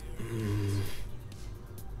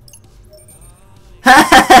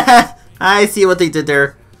 I see what they did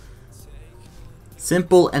there.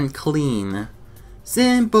 Simple and clean.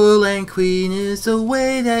 Simple and clean is the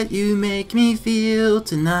way that you make me feel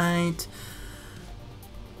tonight.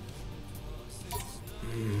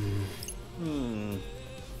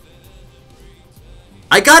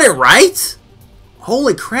 I got it right?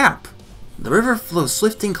 Holy crap. The river flows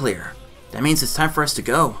swift and clear. That means it's time for us to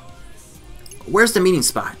go. Where's the meeting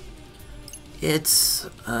spot? It's,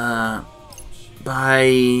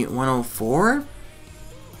 by 104?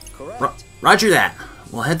 Correct. Roger that.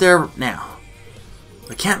 We'll head there now.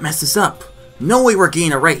 We can't mess this up. No way we're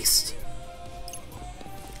getting erased.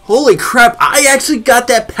 Holy crap, I actually got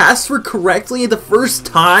that password correctly the first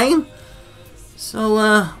time?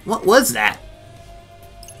 So, what was that?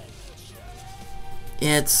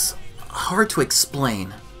 It's hard to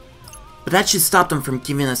explain, but that should stop them from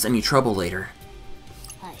giving us any trouble later.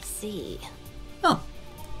 I see. Oh.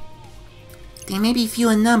 They may be few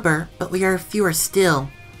in number, but we are fewer still.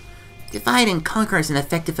 Divide and conquer is an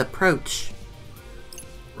effective approach.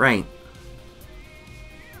 Right.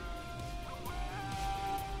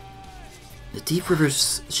 The Deep River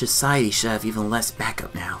Society should have even less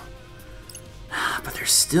backup now. But there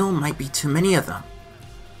still might be too many of them.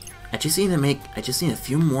 I just need a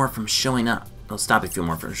few more from showing up. I'll stop a few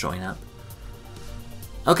more from showing up.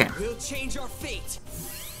 Okay. We'll change our fate.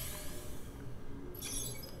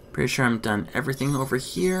 Pretty sure I'm done everything over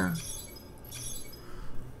here.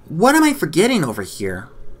 What am I forgetting over here?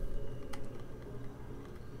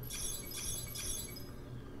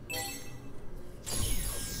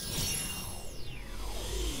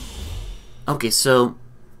 Okay, so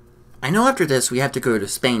I know after this we have to go to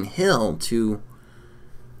Spain Hill to...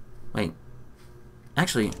 Wait.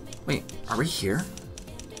 Actually, wait, are we here?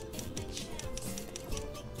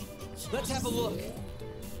 Let's have a look.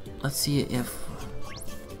 Let's see if...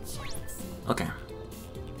 Okay.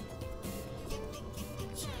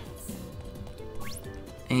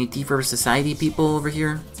 Any Deep River Society people over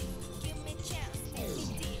here?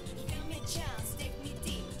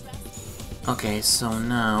 Okay, so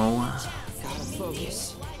now... Gotta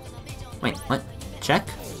focus. Wait, what? Check?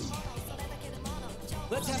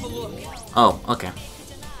 Let's have a look. Oh, okay.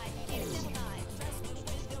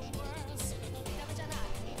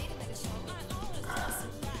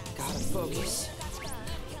 Gotta focus.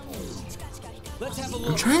 Let's have a I'm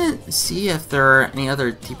look. trying to see if there are any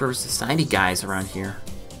other Deep River Society guys around here.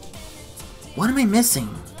 What am I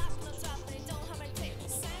missing?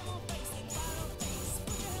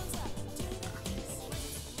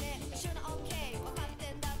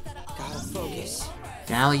 Gotta focus.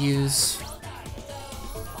 Values.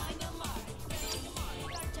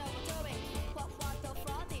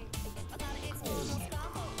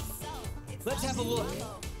 Let's have a look.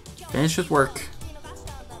 Finished with work.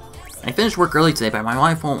 I finished work early today, but my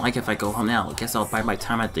wife won't like if I go home now. I guess I'll buy my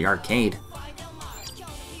time at the arcade.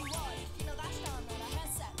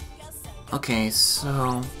 Okay,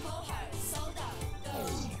 so...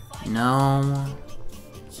 No...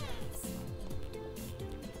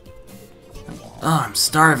 Oh, I'm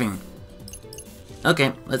starving.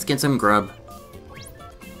 Okay, let's get some grub.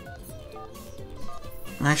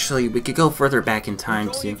 Actually, we could go further back in time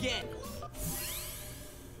Going too. again.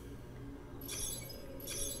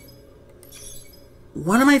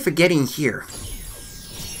 What am I forgetting here?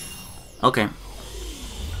 Okay.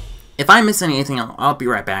 If I miss anything, I'll be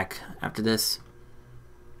right back after this.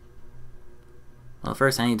 Well,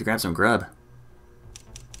 first I need to grab some grub.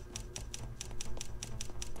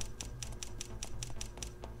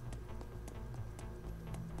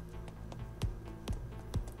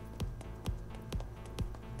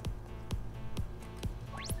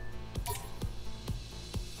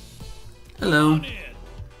 Hello.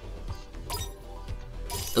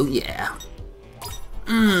 Oh yeah.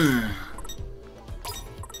 Mmm.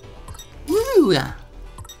 Woo! How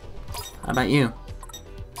about you?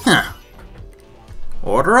 Huh.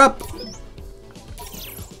 Order up.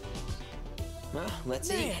 Well, let's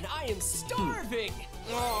eat. Man, I am starving!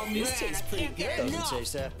 Oh, man, This tastes pretty I good. can't get Doesn't enough.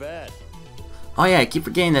 taste that bad. Oh yeah, I keep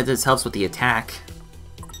forgetting that this helps with the attack.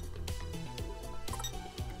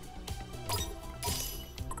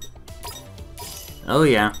 Oh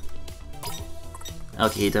yeah.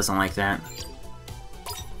 Okay, he doesn't like that.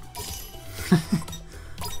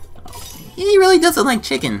 He really doesn't like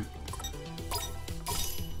chicken.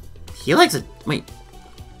 He likes it. Wait.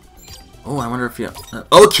 Oh, I wonder if you.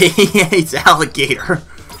 Okay, yeah, it's alligator.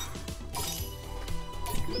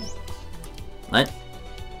 What?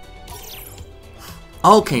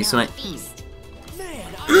 Okay, so I. Beast.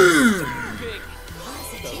 Man, I'm starving!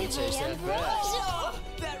 Doesn't taste that bad. Oh,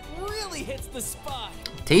 that really hits the spot!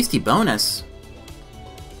 Tasty bonus.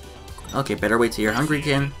 Okay, better wait till you're hungry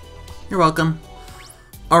again. You're welcome.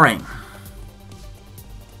 Alright.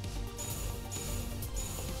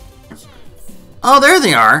 Oh, there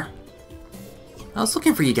they are! I was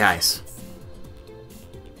looking for you guys.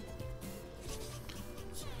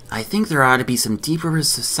 I think there ought to be some Deep River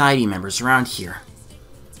Society members around here.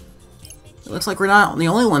 It looks like we're not the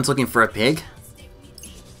only ones looking for a pig.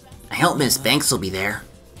 I hope Miss Banks will be there.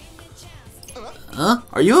 Huh?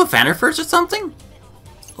 Are you a fan of hers or something?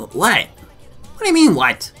 What? What do you mean,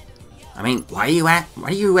 what? I mean, why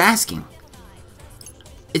are you asking?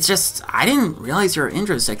 It's just, I didn't realize your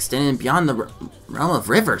interest extended beyond the realm of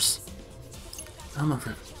rivers. Realm of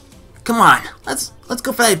rivers. Come on, let's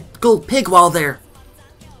go for that gold pig while they're...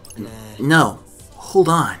 No, hold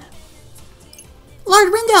on.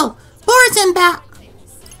 Lord Rindo, Boris and back.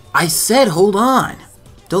 I said hold on.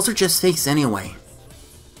 Those are just fakes anyway.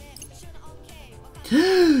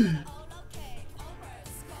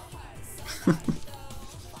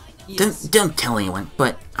 Don't tell anyone,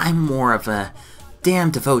 but I'm more of a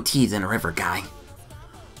damn devotee than a river guy.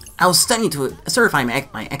 I was studying to certify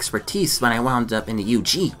my expertise when I wound up in the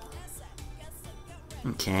UG.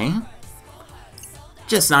 Okay.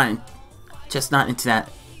 Just not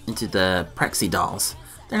into the Prexy dolls.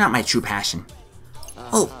 They're not my true passion.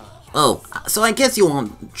 Oh, so I guess you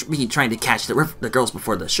won't be trying to catch the girls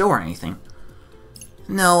before the show or anything.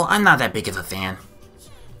 No, I'm not that big of a fan.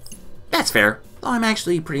 That's fair, though I'm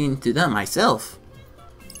actually pretty into them myself.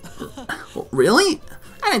 Really?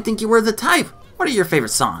 I didn't think you were the type. What are your favorite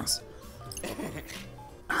songs?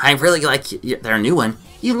 I really like their new one.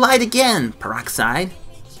 You lied again, Peroxide.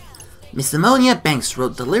 Miss Ammonia Banks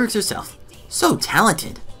wrote the lyrics herself. So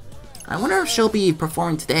talented. I wonder if she'll be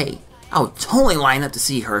performing today. I would totally line up to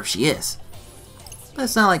see her if she is. But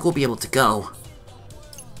it's not like we'll be able to go.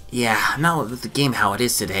 Yeah, not with the game how it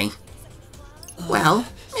is today. Well,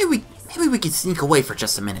 maybe we could sneak away for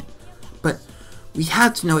just a minute. But We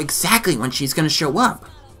have to know exactly when she's gonna show up.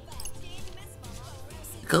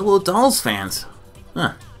 Couple of Dolls fans.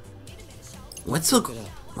 Huh. What's so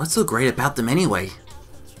great about them anyway?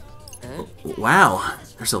 Wow,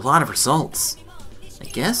 there's a lot of results. I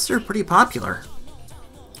guess they're pretty popular.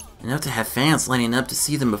 Enough to have fans lining up to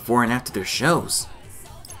see them before and after their shows.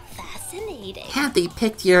 Fascinating. Have they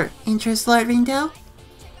picked your interest, Lord Rindo?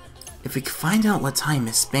 If we could find out what time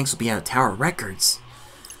Miss Banks will be at Tower Records,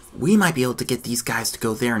 we might be able to get these guys to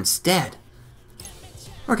go there instead.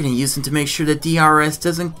 We're gonna use them to make sure that DRS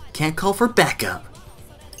can't call for backup.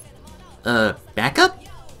 Backup?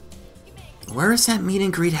 Where is that meet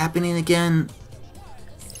and greet happening again?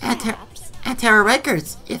 At Tower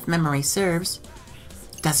Records, if memory serves.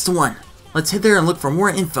 That's the one. Let's head there and look for more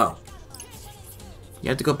info. You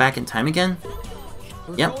have to go back in time again?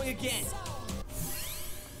 Yep. Going again.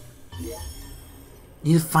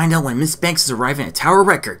 Need to find out when Miss Banks is arriving at Tower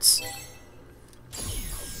Records.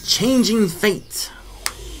 Changing fate.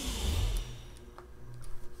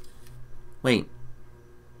 Wait.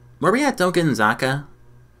 Were we at Dogen and Zaka?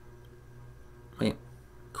 Wait.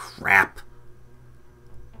 Crap.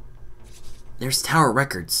 There's Tower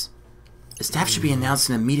Records. The staff should be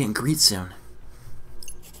announcing a meet and greet soon.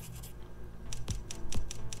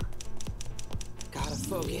 Gotta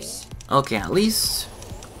focus. Okay, at least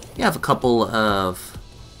you have a couple of...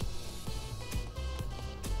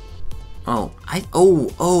 Oh,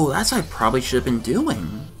 that's what I probably should have been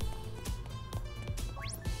doing.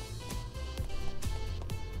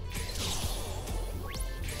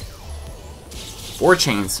 Four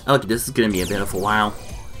chains. Okay, this is gonna be a bit of a while.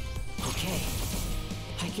 Okay,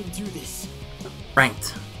 I can do this.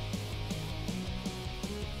 Right.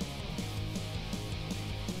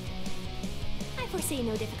 I foresee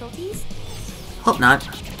no difficulties. Hope not.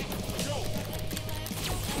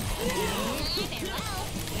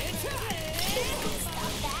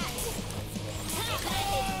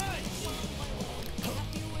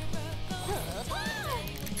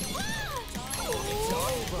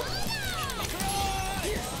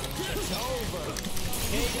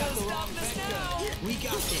 We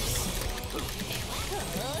got this.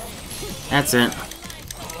 That's it.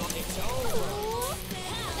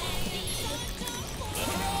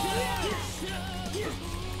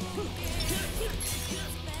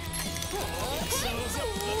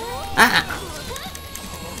 Ah!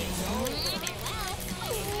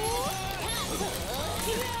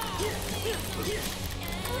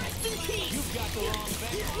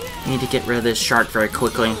 Need to get rid of this shark very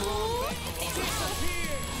quickly.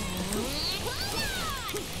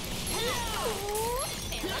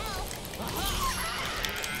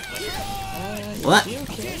 What?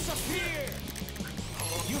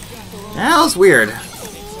 That was weird.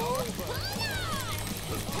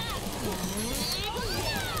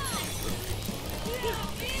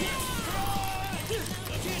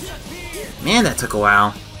 Man, that took a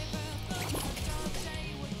while.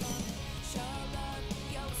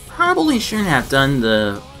 Probably shouldn't have done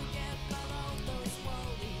the...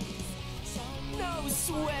 No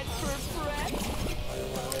sweat for Fred.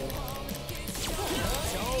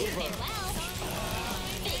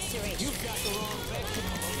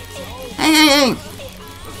 Hey!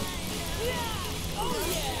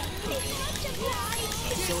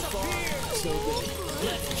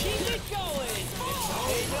 Keep it going.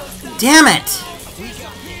 Damn it!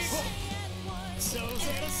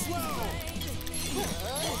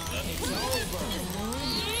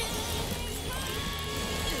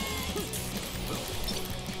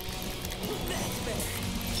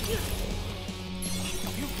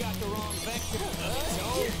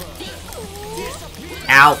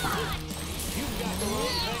 Ow.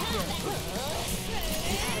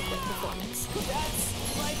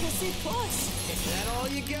 Legacy Plus. Is that all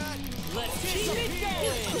you got? Let's keep it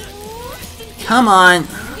going. Come on.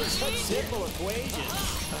 Simple equation.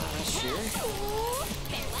 Sure.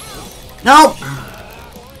 Nope.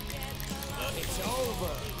 It's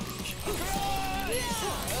over.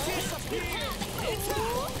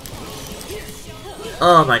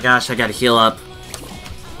 Oh my gosh, I gotta heal up.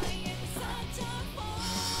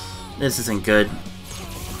 This isn't good.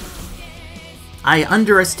 I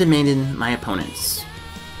underestimated my opponents.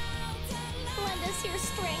 Lend us your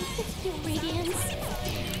strength, your radiance.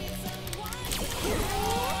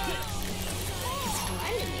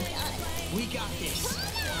 Splendidly done. We got this.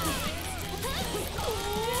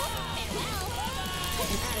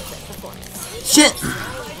 Shit!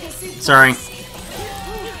 Sorry.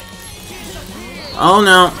 Oh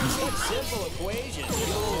no. Simple equation.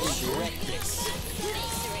 You'll wreck this.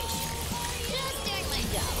 Just doing my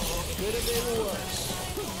job. Could have been worse.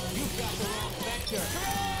 You've got the wrong vector.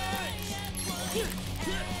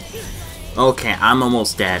 Okay, I'm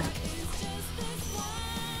almost dead.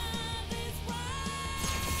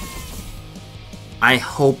 I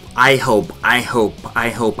hope. I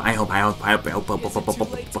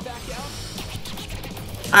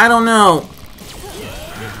don't know.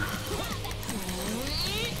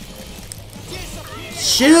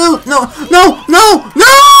 Shoot! No! No! No!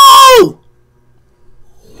 No!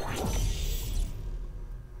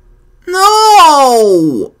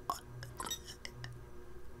 No!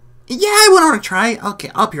 Yeah, I went on a try. Okay,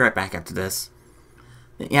 I'll be right back after this.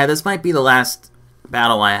 Yeah, this might be the last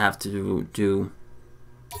battle I have to do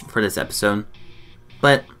for this episode.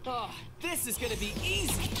 But Oh, this is gonna be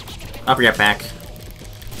easy. I'll be right back.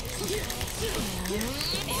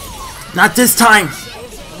 Not this time!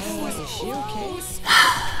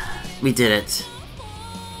 We did it.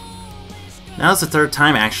 That was the third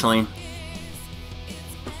time, actually.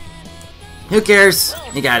 Who cares?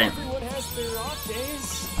 You got it. Everyone has their off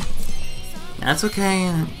days. That's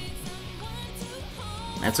okay.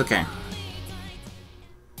 That's okay.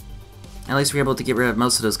 At least we're able to get rid of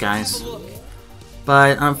most of those guys.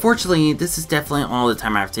 But unfortunately, this is definitely all the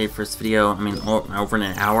time I have to take for this video. I mean, over an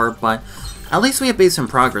hour, but at least we have made some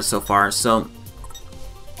progress so far. So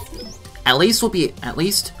at least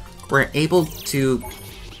we're able to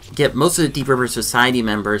get most of the Deep River Society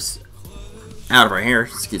members out of our hair.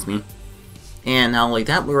 Excuse me. And not only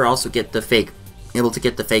that, we were also able to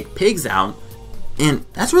get the fake pigs out, and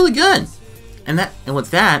that's really good. And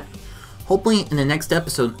with that, hopefully in the next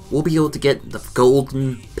episode, we'll be able to get the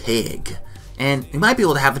golden pig. And we might be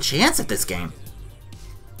able to have a chance at this game.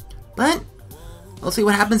 But we'll see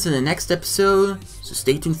what happens in the next episode, so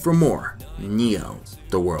stay tuned for more. Neo,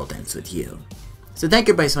 the world ends with you. So thank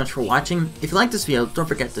you everybody so much for watching. If you like this video, don't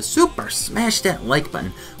forget to super smash that like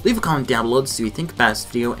button. Leave a comment down below to see what you think about this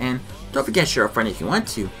video, and don't forget to share a friend if you want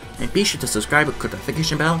to. And be sure to subscribe and click the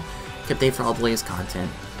notification bell to get updated for all the latest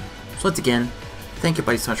content. So once again, thank you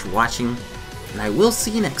everybody so much for watching, and I will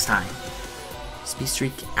see you next time.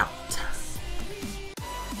 Speedstreak out.